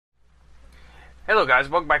Hello guys,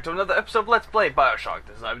 welcome back to another episode of Let's Play Bioshock.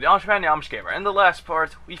 This is the Yamsh Gamer. In the last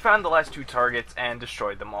part, we found the last two targets and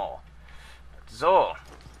destroyed them all. That's all.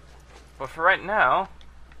 But for right now,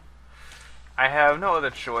 I have no other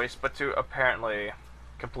choice but to apparently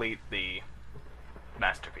complete the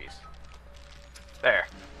masterpiece. There.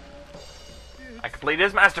 I completed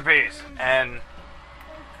his masterpiece, and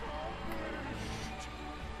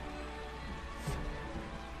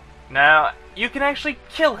now you can actually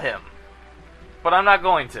kill him. But I'm not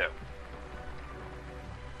going to.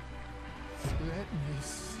 Let me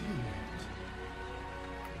see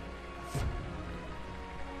it.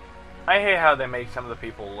 I hate how they make some of the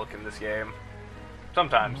people look in this game.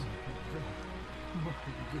 Sometimes. My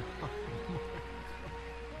God.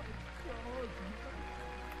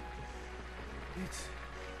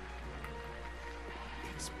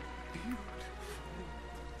 It's beautiful.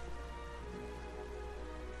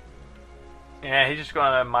 Yeah, he's just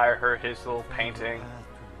gonna admire his little painting.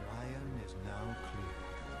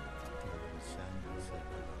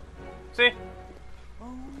 See?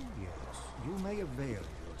 Oh, yes. You may avail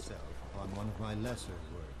yourself upon one of my lesser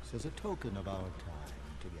works as a token of our time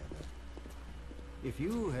together. If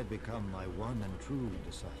you had become my one and true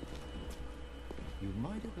disciple, you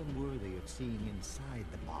might have been worthy of seeing inside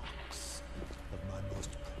the box of my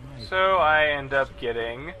most private. So I end up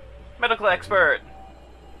getting medical expert.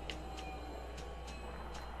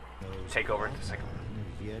 Take over the second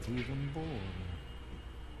one. Yet even born.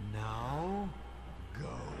 Now, go.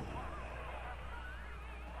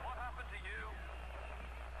 What happened to you?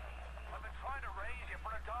 I've been trying to raise you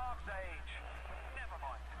for a dog's age. Never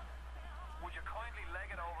mind. Would you kindly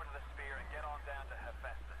leg it over to the spear and get on down to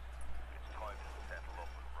Hephaestus? It's time to settle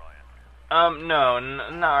up with Riot. No,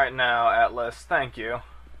 not right now, Atlas. Thank you.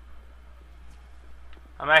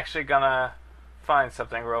 I'm actually gonna find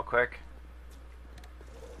something real quick.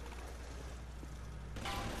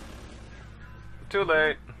 Too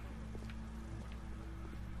late.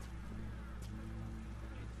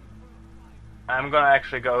 I'm gonna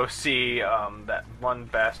actually go see that one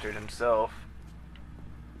bastard himself.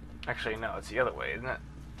 Actually, no, it's the other way, isn't it?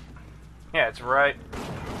 Yeah, it's right.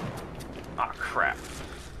 Aw, crap.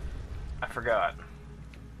 I forgot.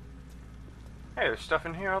 Hey, there's stuff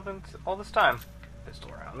in here all this time.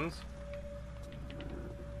 Pistol rounds.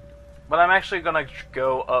 But I'm actually gonna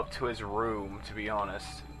go up to his room, to be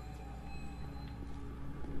honest.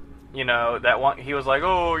 You know, that one, he was like,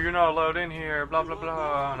 oh, you're not allowed in here, blah, blah,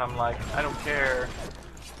 blah. And I'm like, I don't care.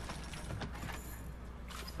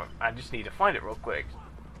 I just need to find it real quick.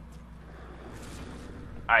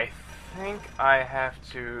 I think I have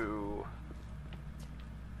to...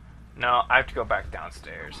 No, I have to go back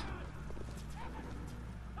downstairs.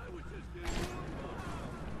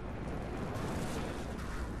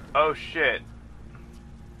 Oh, shit.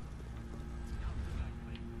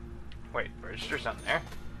 Wait, register's on there?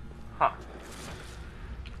 Huh.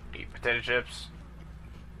 Eat potato chips.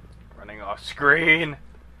 Running off screen.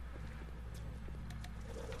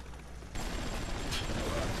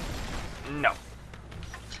 No.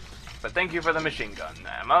 But thank you for the machine gun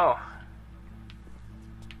ammo.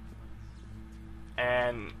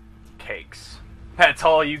 And cakes. That's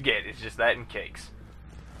all you get, it's just that and cakes.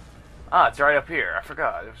 Ah, it's right up here. I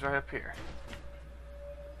forgot, it was right up here.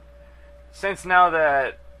 Since now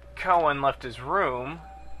that Cohen left his room,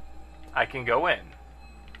 I can go in.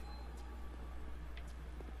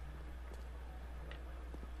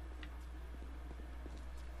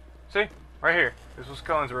 See? Right here. This was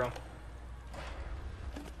Cohen's room.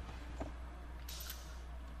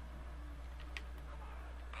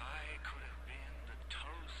 I could have been the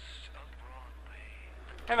toast of Broadway.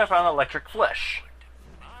 And I found electric flesh.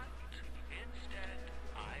 But instead,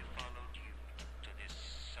 I followed you to this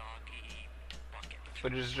soggy bucket.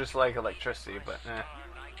 Which is just like electricity, but eh.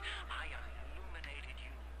 Starlight, I illuminated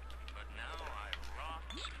you. But now I rot,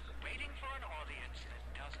 waiting for an audience that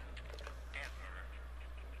doesn't ever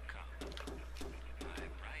come.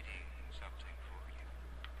 I'm writing something for you,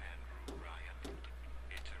 Andrew Riot.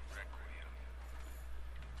 It's a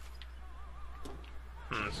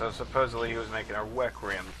requiem. So supposedly he was making a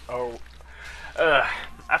requiem. Oh,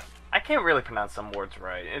 I can't really pronounce some words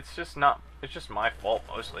right. It's just my fault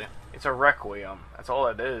mostly. It's a requiem. That's all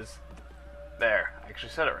it is. There, I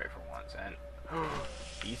actually said it right for once. And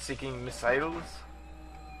heat-seeking missiles.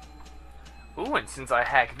 Ooh, and since I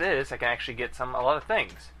hacked this, I can actually get a lot of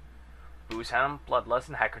things. Booze Hound, Bloodlust,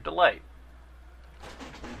 and Hacker Delight.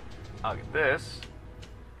 I'll get this.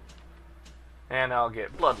 And I'll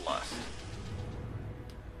get Bloodlust.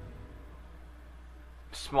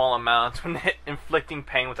 Small amounts when inflicting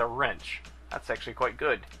pain with a wrench. That's actually quite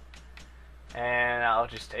good. And I'll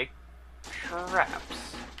just take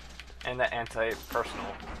traps and the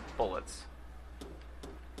anti-personal bullets.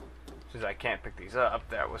 Since I can't pick these up,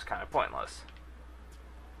 that was kind of pointless.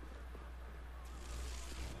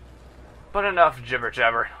 But enough jibber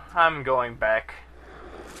jabber. I'm going back.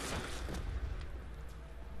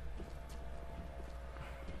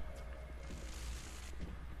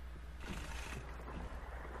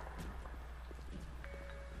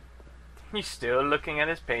 He's still looking at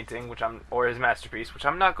his painting, or his masterpiece, which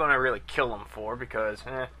I'm not going to really kill him for because,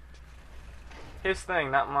 his thing,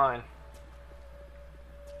 not mine.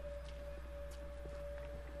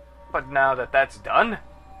 But now that that's done,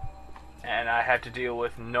 and I have to deal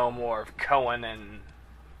with no more of Cohen and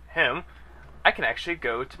him, I can actually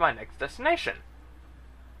go to my next destination.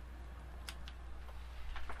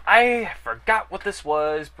 I forgot what this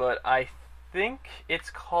was, but I think it's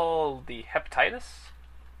called the Hepatitis?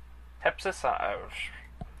 Hepsis?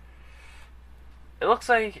 It looks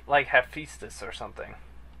like Hephaestus or something.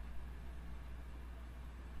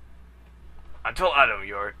 Until Adam,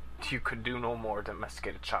 you could do no more to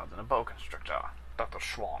domesticate a child than a boa constrictor, Dr.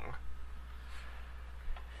 Schwong.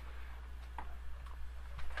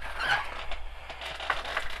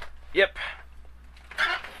 Yep.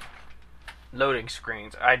 Loading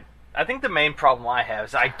screens. I think the main problem I have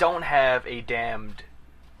is I don't have a damned...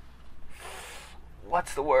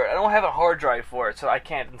 What's the word? I don't have a hard drive for it, so I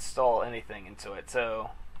can't install anything into it.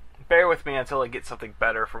 So, bear with me until I get something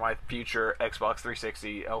better for my future Xbox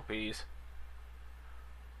 360 LPs.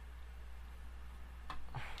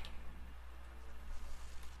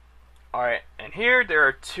 Alright, and here there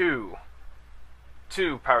are two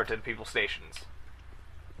Power to the People stations.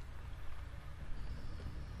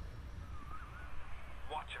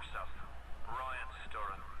 Watch yourself. Ryan's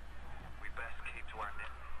stirring. We best keep to our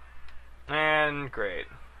knitting. And great.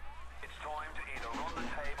 It's time to either run the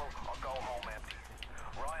table or go home empty.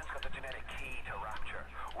 Ryan's got the genetic key to Rapture.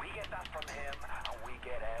 We get that from him, and we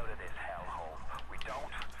get out of this hellhole. We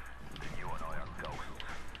don't, then you and I are ghosts.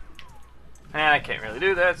 And I can't really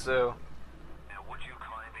do that, so... Now would you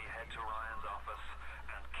kindly head to Ryan's office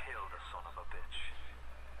and kill the son of a bitch?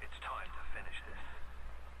 It's time to finish this.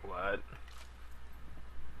 What?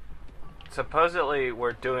 Supposedly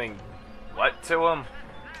we're doing what to him?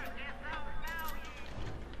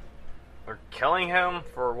 We're killing him?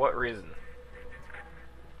 For what reason?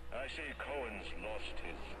 I say Cohen's lost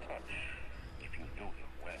his touch, if you knew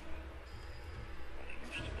him well. But he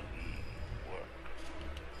used to believe in work.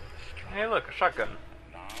 Hey look, a shotgun.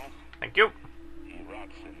 Now, Thank you. he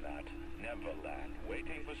rots in that Neverland,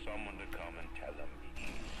 waiting for someone to come and tell him he's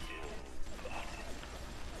still got it.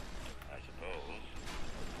 I suppose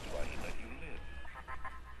that's why he let you live.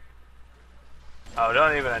 Oh,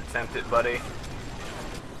 don't even attempt it, buddy.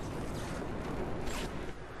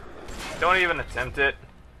 Don't even attempt it.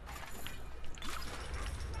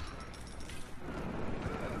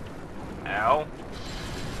 Ow.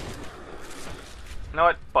 You know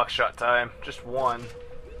what? Buckshot time. Just one.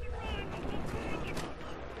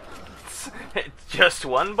 It's just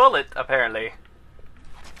one bullet, apparently.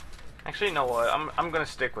 Actually, you know what? I'm gonna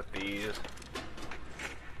stick with these.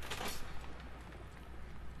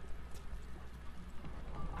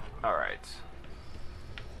 Alright.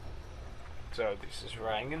 So this is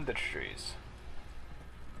Ryan Industries.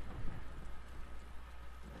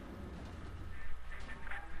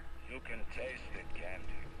 You can taste it, can't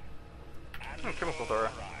you? And Chemical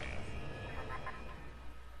Dora.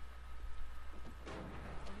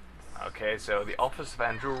 Okay, so the office of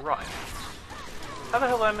Andrew Ryan. How the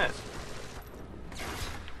hell did I miss?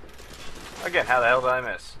 Again, how the hell did I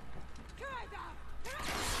miss?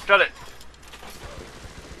 Shut it!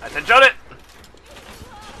 I said shut it!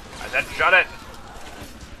 I said shut it!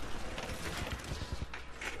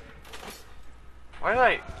 Why did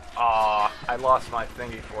I... Aw, I lost my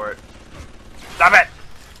thingy for it. Stop it!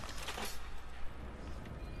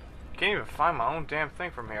 Can't even find my own damn thing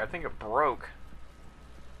from here. I think it broke.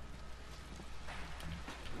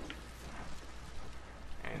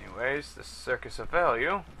 Anyways, the Circus of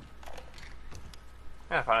Value.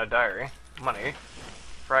 Yeah, I found a diary. Money.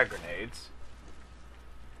 Frag grenades.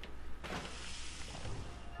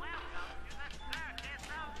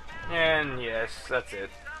 And yes, that's it.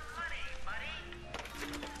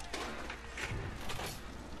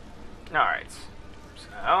 Alright.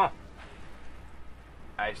 So,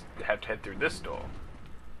 I have to head through this door.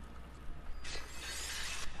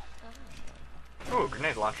 Ooh,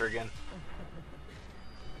 grenade launcher again.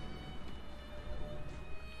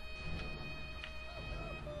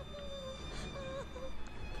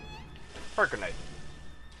 Or grenade.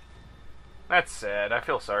 That's sad. I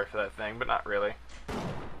feel sorry for that thing, but not really.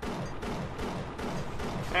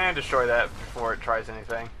 And destroy that before it tries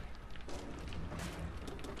anything.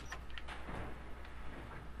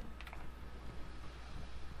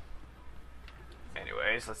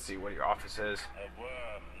 Anyways, let's see what your office is. A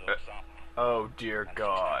worm looks up. Oh dear and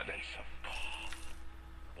God. thinks of God.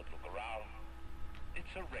 But look around.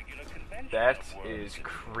 It's a regular convention. That of worms is in the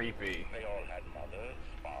creepy. They all had mothers,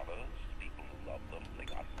 fathers, people who loved them. They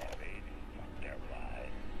got married, got their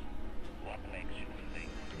wives. What makes you think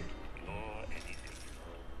you're anything?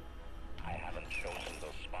 I haven't chosen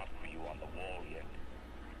the spot for you on the wall yet.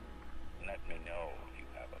 Let me know if you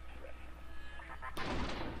have a preference.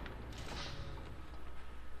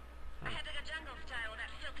 I had to go jungle style with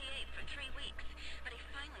that filthy ape for 3 weeks, but he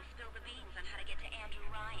finally spilled the beans on how to get to Andrew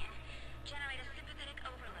Ryan. Generate a sympathetic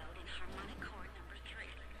overload in harmonic chord number 3.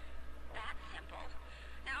 That's simple.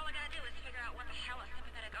 Now all I gotta do is figure out what the hell a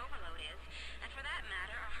sympathetic overload is, and for that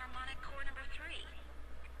matter, a harmonic chord number 3.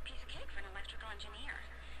 Piece of cake for an electrical engineer.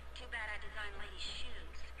 Too bad I designed ladies'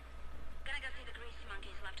 shoes. Gonna go see the grease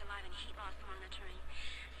monkeys left alive and heat loss monitoring.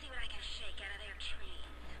 See what I can shake out of their trees.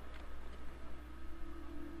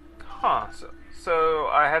 Huh, so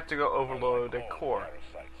I have to go overload a core.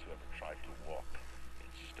 Parasites who ever tried to walk in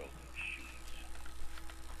stolen shoes.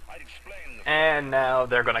 I'd explain the And now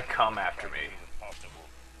they're gonna come after me. impossible,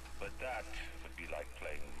 but that would be like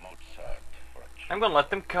playing Mozart for a child. I'm gonna let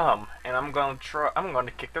them come, and I'm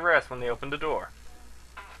gonna kick their ass when they open the door.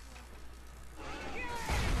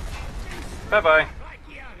 Bye bye.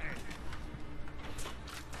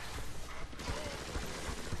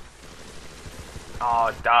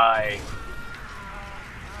 Aw, die.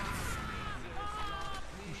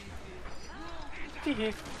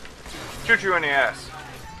 Teehee. Shoot you in the ass.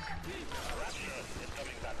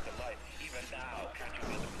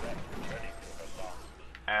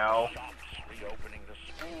 Ow. Shops reopening, the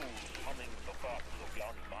schools humming the thoughts of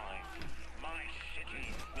young minds. My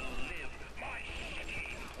city will live. My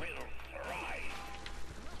city will thrive.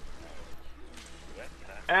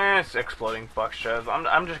 And it's exploding buckshells.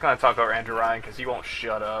 I'm just gonna talk over Andrew Ryan because he won't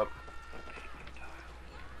shut up.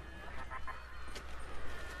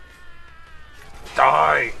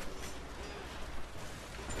 Die!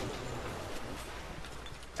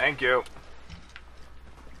 Thank you.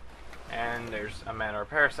 And there's a man or a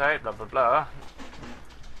parasite, blah blah blah.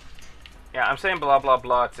 Yeah, I'm saying blah blah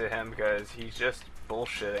blah to him because he's just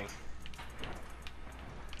bullshitting.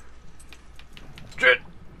 Shit!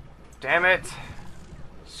 Damn it!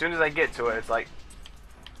 As soon as I get to it, it's like,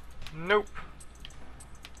 nope.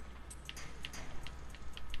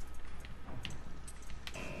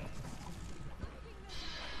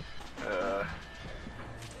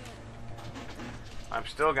 I'm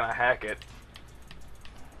still gonna hack it.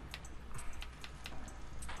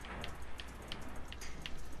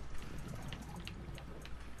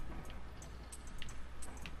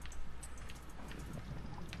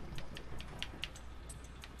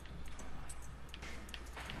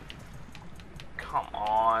 Come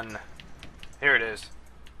on. Here it is.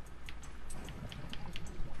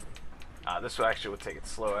 This actually would take its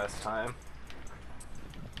slow ass time.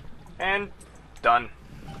 And done.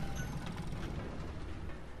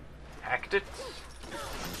 Hacked it.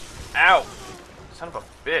 Ow! Son of a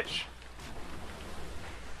bitch.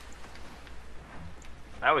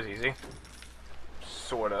 That was easy.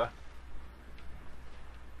 Sorta.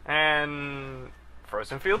 And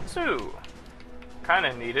Frozen Field 2.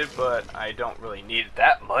 Kinda needed, but I don't really need it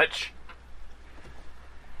that much.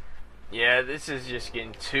 Yeah, this is just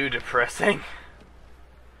getting too depressing.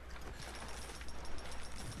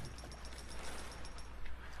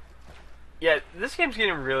 Yeah, this game's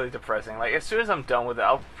getting really depressing. Like, as soon as I'm done with it,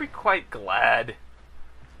 I'll be quite glad.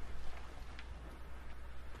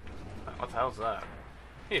 What the hell's that?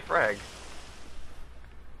 Hey, frag.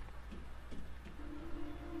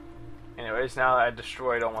 Anyways, now that I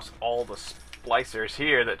destroyed almost all the splicers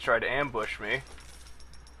here that tried to ambush me.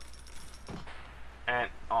 And,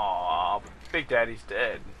 aww, Big Daddy's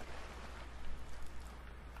dead.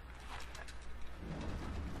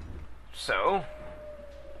 So,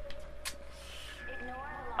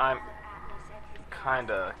 I'm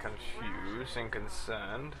kinda confused and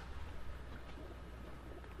concerned.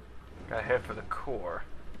 Gotta head for the core.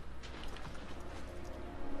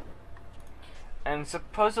 And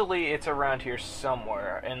supposedly it's around here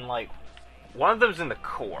somewhere, and like, one of them's in the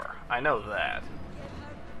core. I know that.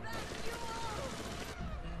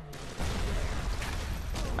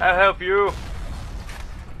 I'll help you.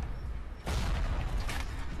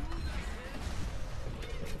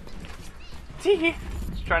 Tee.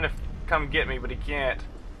 He's trying to come get me, but he can't.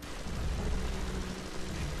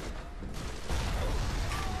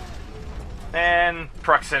 And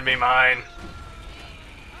proximity mine.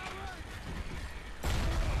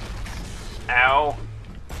 Ow.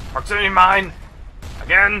 Proximity mine!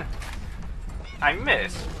 Again! I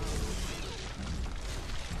missed.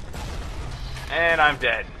 And I'm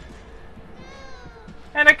dead.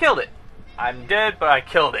 And I killed it. I'm dead, but I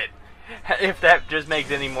killed it. If that just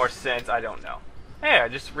makes any more sense, I don't know. Hey, I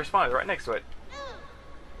just responded right next to it.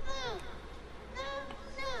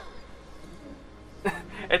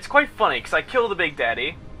 It's quite funny, because I kill the Big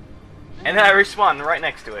Daddy, and then I respawn right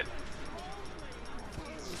next to it.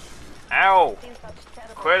 Ow!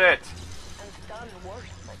 Quit it!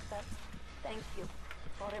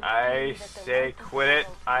 I say quit it.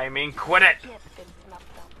 I mean quit it!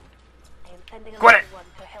 Quit it!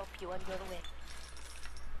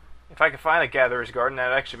 If I could find a Gatherer's Garden,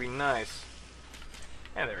 that'd actually be nice.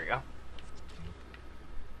 Yeah, there we go.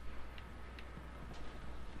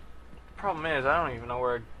 Problem is, I don't even know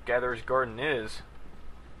where Gatherer's Garden is.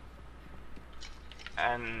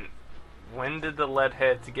 And when did the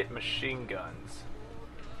Leadheads get machine guns?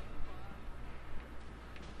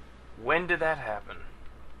 When did that happen?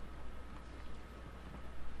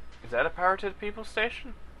 Is that a Power to the People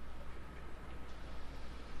station?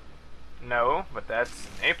 No, but that's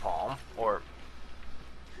napalm, or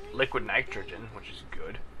liquid nitrogen, which is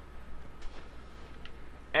good.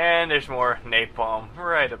 And there's more napalm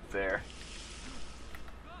right up there.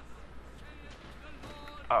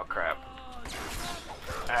 Oh crap.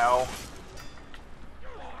 Ow.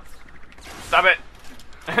 Stop it!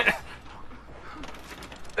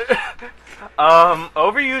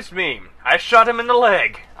 Overused meme. I shot him in the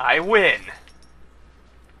leg. I win.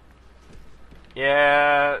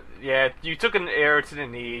 Yeah, you took an arrow to the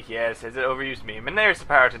knee. Yes, it's an overused meme. And there's the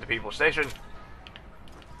Power to the People station.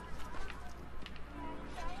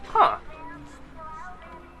 Huh.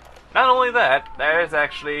 Not only that, there's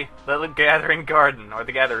actually the Gathering Garden, or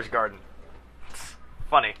the Gatherer's Garden. It's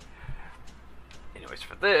funny. Anyways,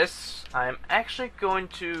 for this, I'm actually going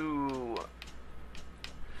to...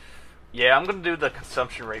 Yeah, I'm going to do the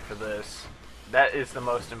consumption rate for this. That is the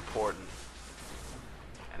most important.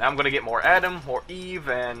 And I'm going to get more Adam, more Eve,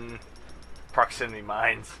 and proximity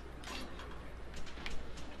mines.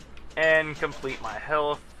 And complete my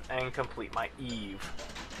health, and complete my Eve.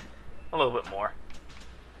 A little bit more.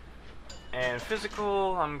 And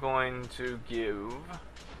physical, I'm going to give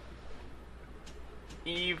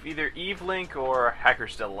Eve, either Eve Link or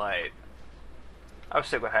Hacker's Delight. I'll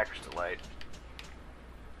stick with Hacker's Delight.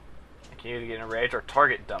 I can either get Enrage or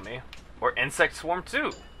Target Dummy, or Insect Swarm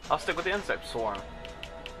too. I'll stick with the Insect Swarm.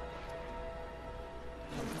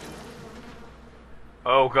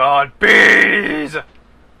 Oh god, bees!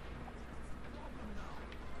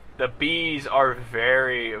 The bees are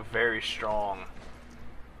very, very strong.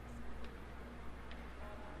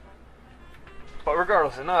 But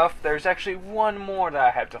regardless enough, there's actually one more that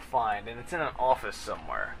I have to find, and it's in an office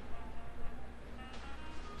somewhere.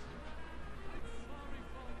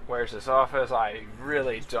 Where's this office? I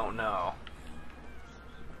really don't know.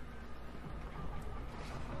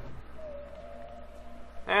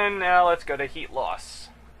 And now let's go to heat loss.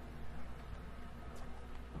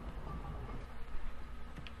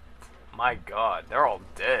 My god, they're all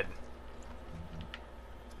dead.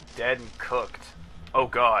 Dead and cooked. Oh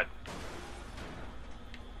god.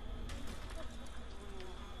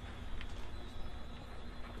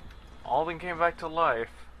 All of them came back to life.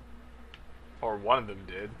 Or one of them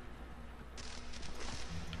did.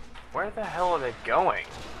 Where the hell are they going?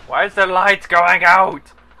 Why is the lights going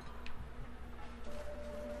out?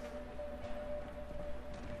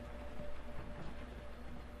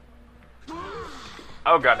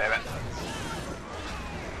 Oh god damn it.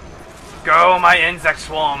 Go, my insect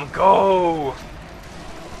swarm, go!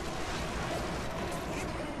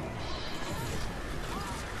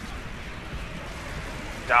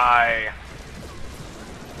 Die.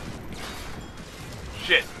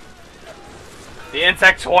 Shit. The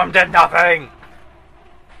insect swarm did nothing!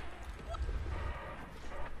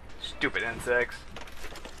 Stupid insects.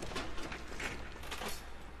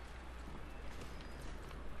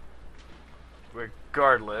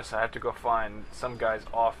 Regardless, I have to go find some guy's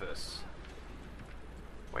office.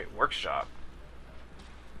 Wait, workshop?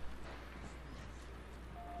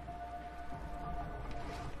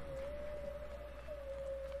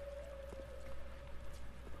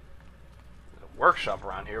 There's a workshop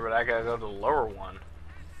around here, but I gotta go to the lower one.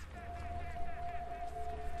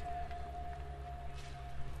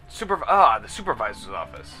 The supervisor's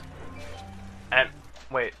office. And,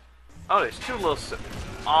 wait. Oh, there's two little...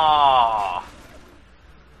 Ah.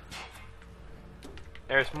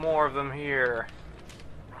 There's more of them here.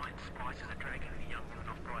 Ryan's spies are dragging the young one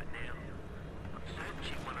off right now. I'm certain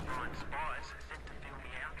she's one of Ryan's spies sent to fill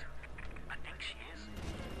me out. I think she is.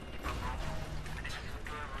 If I'm wrong,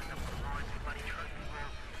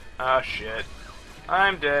 Oh shit.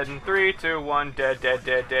 I'm dead in 3, 2, 1, dead, dead,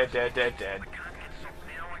 dead, dead, dead, dead, dead.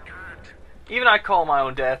 Even I call my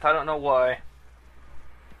own death, I don't know why.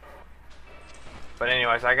 But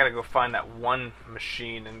anyways, I gotta go find that one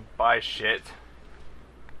machine and buy shit.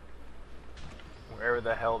 Wherever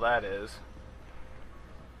the hell that is.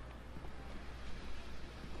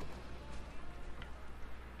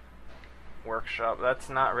 Workshop, that's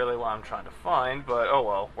not really what I'm trying to find, but oh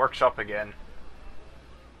well, workshop again.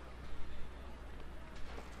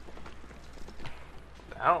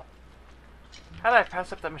 The hell? How did I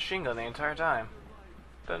pass up that machine gun the entire time?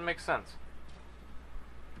 Doesn't make sense.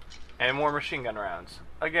 And more machine gun rounds.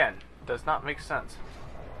 Again, does not make sense.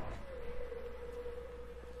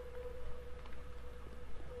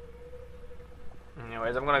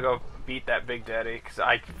 Anyways, I'm gonna go beat that Big Daddy, because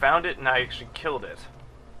I found it and I actually killed it.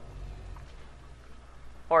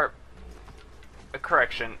 Or, a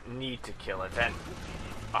correction, need to kill it, and...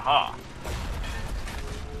 aha!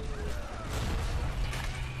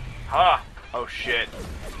 Ha! Oh shit.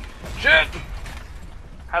 Shit!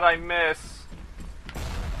 How'd I miss?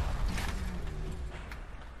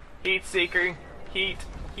 Heat seeker. Heat.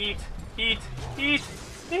 Heat. Heat. Heat.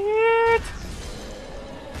 Heat!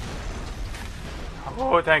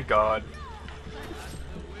 Oh, thank God.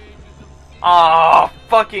 Ah,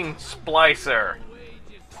 fucking splicer.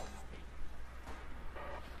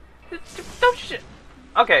 Don't you...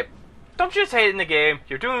 Okay. Don't you just hate it in the game?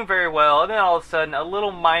 You're doing very well, and then all of a sudden, a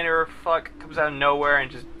little minor fuck comes out of nowhere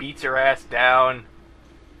and just beats your ass down.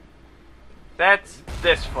 That's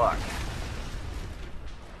this fuck.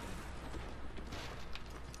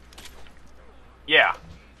 Yeah.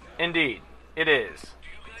 Indeed. It is. Do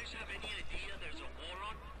you guys have any idea there's a war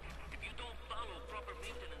on? If you don't follow proper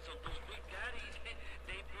maintenance of those big daddies,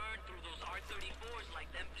 they burn through those R-34s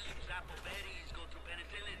like them Zapoveris go through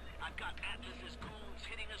penicillin. I've got Atlas's goons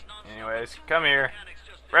hitting us non-stop. Anyways, come here.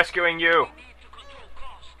 Rescuing you. We need to control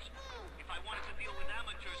costs. If I wanted to deal with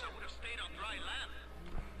amateurs, I would have stayed on dry land.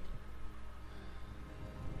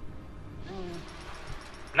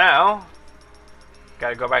 Now,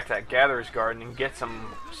 gotta go back to that gatherer's garden and get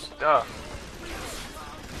some stuff.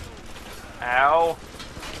 Ow.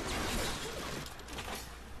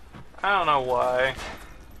 I don't know why.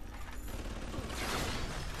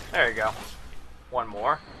 There you go. One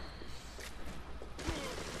more.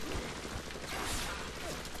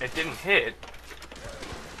 It didn't hit.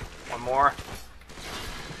 One more.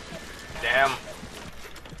 Damn.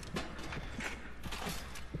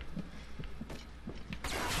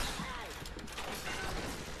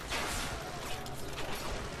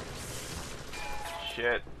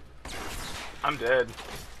 Shit. I'm dead.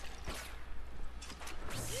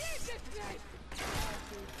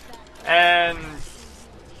 And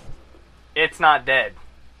it's not dead.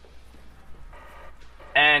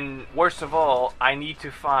 And worst of all, I need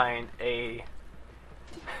to find a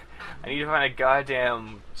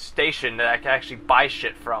goddamn station that I can actually buy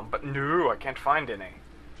shit from, but no, I can't find any.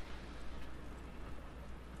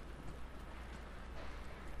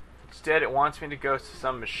 Instead, it wants me to go to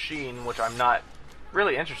some machine, which I'm not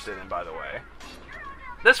really interested in, by the way.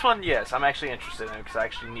 This one, yes, I'm actually interested in it because I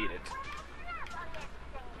actually need it.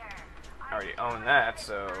 I already own that,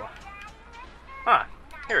 so... Huh,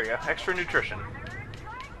 here we go, extra nutrition.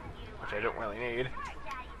 Which I don't really need.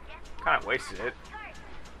 Kind of wasted it.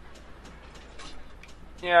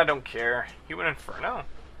 Yeah, I don't care. Human Inferno.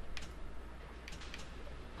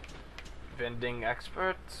 Vending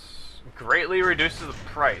experts. Greatly reduces the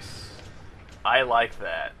price. I like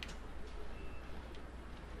that.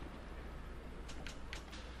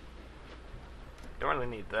 Don't really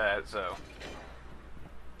need that, so...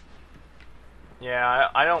 Yeah,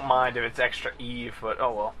 I don't mind if it's extra Eve, but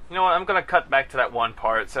oh well. You know what, I'm gonna cut back to that one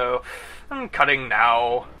part, so... I'm cutting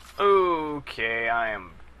now. Okay, I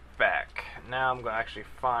am back. Now I'm gonna actually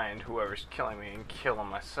find whoever's killing me and kill him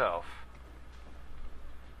myself.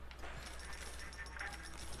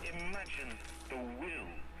 Imagine the will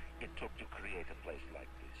it took to create a place like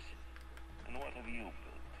this. And what have you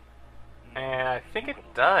built? And I think it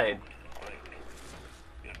died. Great.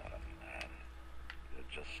 You're not a man. You're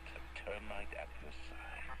just a termite at your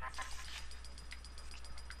side.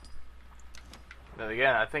 Then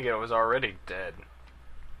again, I think it was already dead.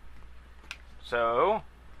 So...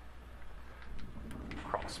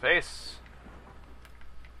 crawl space.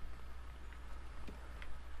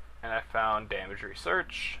 And I found damage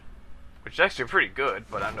research, which is actually pretty good,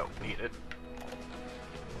 but I don't need it.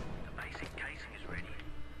 The basic casing is ready.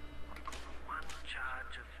 One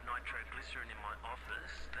charge of nitroglycerin in my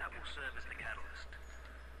office. That will serve as the catalyst.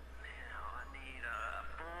 Now I need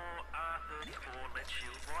 4 R34 lead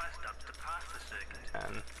shield wire studs to pass the circuit.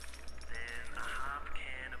 And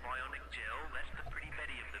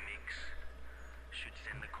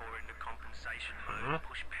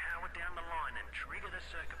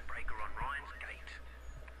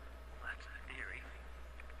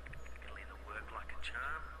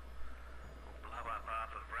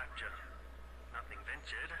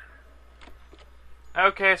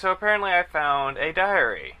Okay, so apparently I found a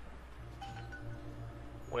diary,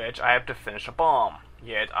 which I have to finish a bomb,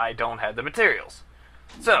 yet I don't have the materials.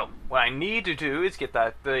 So, what I need to do is get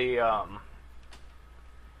okay,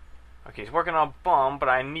 he's working on a bomb, but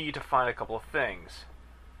I need to find a couple of things.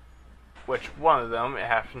 Which one of them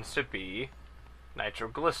happens to be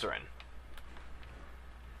nitroglycerin.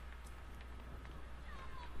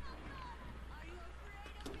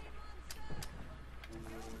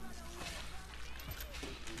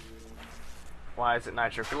 Why is it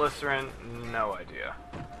nitroglycerin? No idea.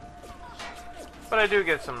 But I do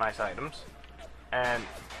get some nice items. And,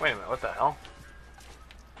 wait a minute, what the hell?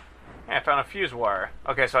 Yeah, I found a fuse wire.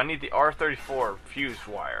 Okay, so I need the R34 fuse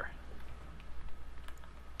wire.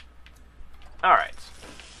 Alright.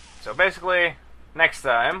 So basically, next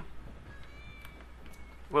time,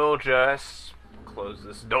 we'll just close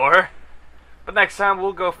this door. But next time,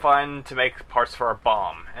 we'll go find to make parts for our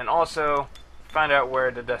bomb. And also, find out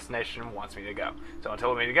where the destination wants me to go. So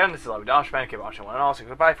until we meet again, this is Bioshock, keep watching one and all. So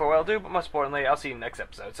goodbye, farewell, do, but most importantly, I'll see you next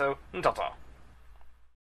episode. So, until then.